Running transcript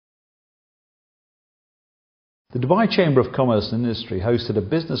The Dubai Chamber of Commerce and Industry hosted a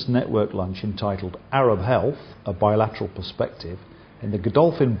business network lunch entitled Arab Health, a Bilateral Perspective, in the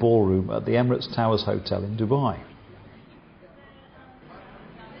Godolphin Ballroom at the Emirates Towers Hotel in Dubai.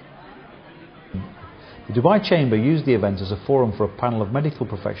 The Dubai Chamber used the event as a forum for a panel of medical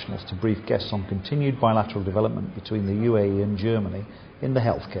professionals to brief guests on continued bilateral development between the UAE and Germany in the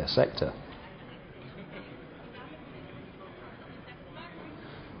healthcare sector.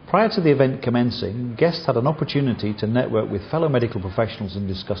 Prior to the event commencing, guests had an opportunity to network with fellow medical professionals and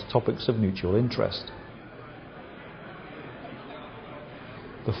discuss topics of mutual interest.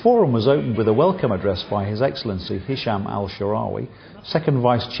 The forum was opened with a welcome address by His Excellency Hisham Al-Sharawi, Second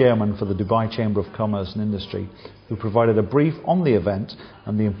Vice Chairman for the Dubai Chamber of Commerce and Industry, who provided a brief on the event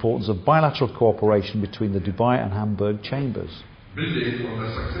and the importance of bilateral cooperation between the Dubai and Hamburg chambers. Building on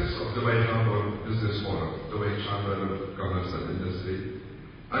the success of Dubai-Hamburg Business Forum, Dubai Chamber of Commerce and Industry,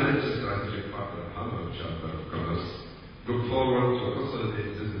 and its strategic partner, Hamad Chamber of Commerce, look forward to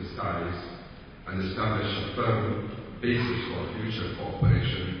consolidate business ties and establish a firm basis for future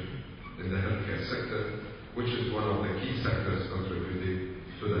cooperation in the healthcare sector, which is one of the key sectors contributing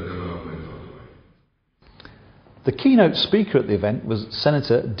to the development of Dubai. The keynote speaker at the event was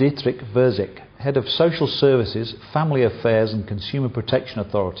Senator Dietrich Verzik, Head of Social Services, Family Affairs and Consumer Protection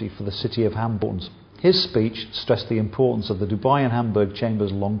Authority for the City of Hamburg. His speech stressed the importance of the Dubai and Hamburg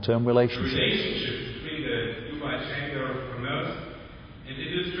Chambers' long-term relationship. The relationship between the Dubai Chamber of Commerce and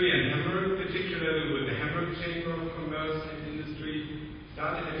Industry and Hamburg, particularly with the Hamburg Chamber of Commerce and Industry,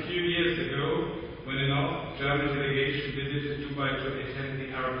 started a few years ago when a North German delegation visited Dubai to attend the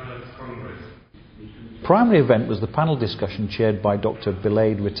Arab Health Congress. Primary event was the panel discussion chaired by Dr.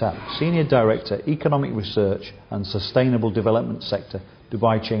 Bilaid Ritab, Senior Director, Economic Research and Sustainable Development Sector,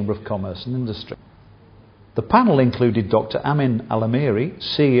 Dubai Chamber of Commerce and Industry. The panel included Dr. Amin Al-Amiri,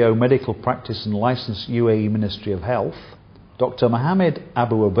 CEO Medical Practice and Licensed UAE Ministry of Health, Dr. Mohammed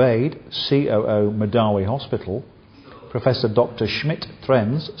Abu Ubaid, COO Madawi Hospital, Professor Dr. Schmidt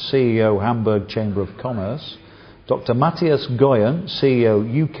Trens, CEO Hamburg Chamber of Commerce, Dr. Matthias Goyen, CEO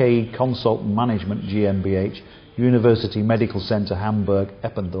UKE Consultant Management GmbH, University Medical Centre Hamburg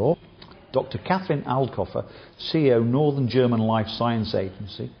Eppendorf, Dr. Catherine Aldkoffer, CEO Northern German Life Science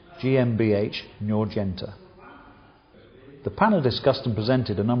Agency, GmbH Norgenta. The panel discussed and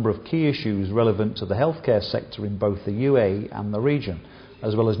presented a number of key issues relevant to the healthcare sector in both the UAE and the region,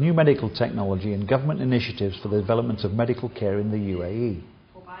 as well as new medical technology and government initiatives for the development of medical care in the UAE.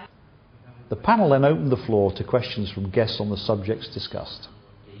 The panel then opened the floor to questions from guests on the subjects discussed.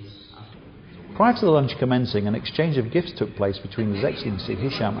 Prior to the lunch commencing, an exchange of gifts took place between His Excellency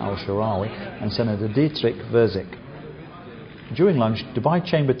Hisham Al-Sharawi and Senator Dietrich Verzik. During lunch, Dubai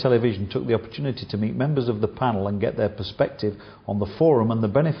Chamber Television took the opportunity to meet members of the panel and get their perspective on the forum and the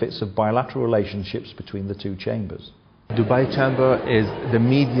benefits of bilateral relationships between the two chambers. Dubai Chamber is the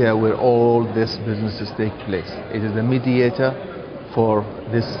media where all these businesses take place. It is the mediator for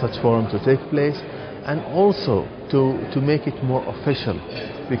this such forum to take place, and also to make it more official,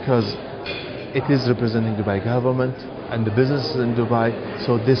 because it is representing Dubai government and the businesses in Dubai.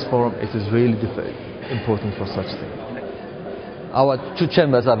 So this forum, it is really important for such things. Our two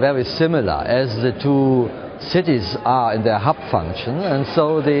chambers are very similar, as the two cities are in their hub function, and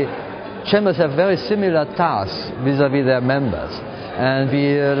so the chambers have very similar tasks vis-à-vis their members. And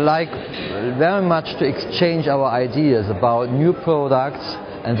we like very much to exchange our ideas about new products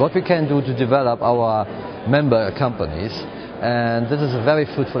and what we can do to develop our member companies, and this is a very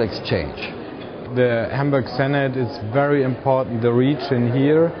fruitful exchange. The Hamburg Senate is very important, the region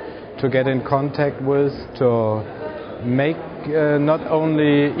here, to get in contact with, to make not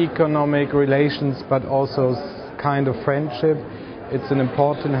only economic relations but also kind of friendship. It's an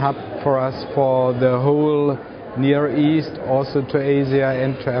important hub for us for the whole Near East, also to Asia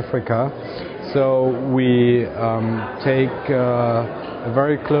and to Africa. So we take a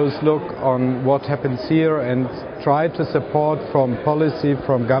very close look on what happens here and try to support from policy,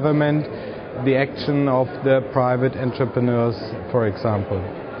 from government, the action of the private entrepreneurs, for example.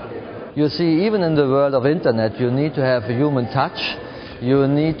 You see, even in the world of internet, you need to have a human touch, you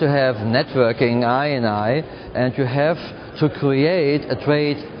need to have networking eye in eye, and you have to create a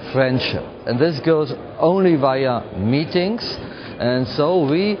trade friendship. And this goes only via meetings. And so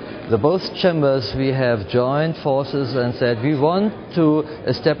both chambers, we have joined forces and said we want to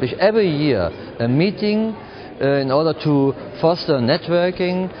establish every year a meeting in order to foster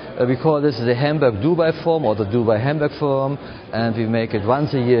networking. We call this the Hamburg-Dubai Forum or the Dubai-Hamburg Forum, and we make it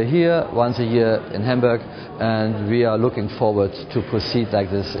once a year here, once a year in Hamburg, and we are looking forward to proceed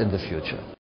like this in the future.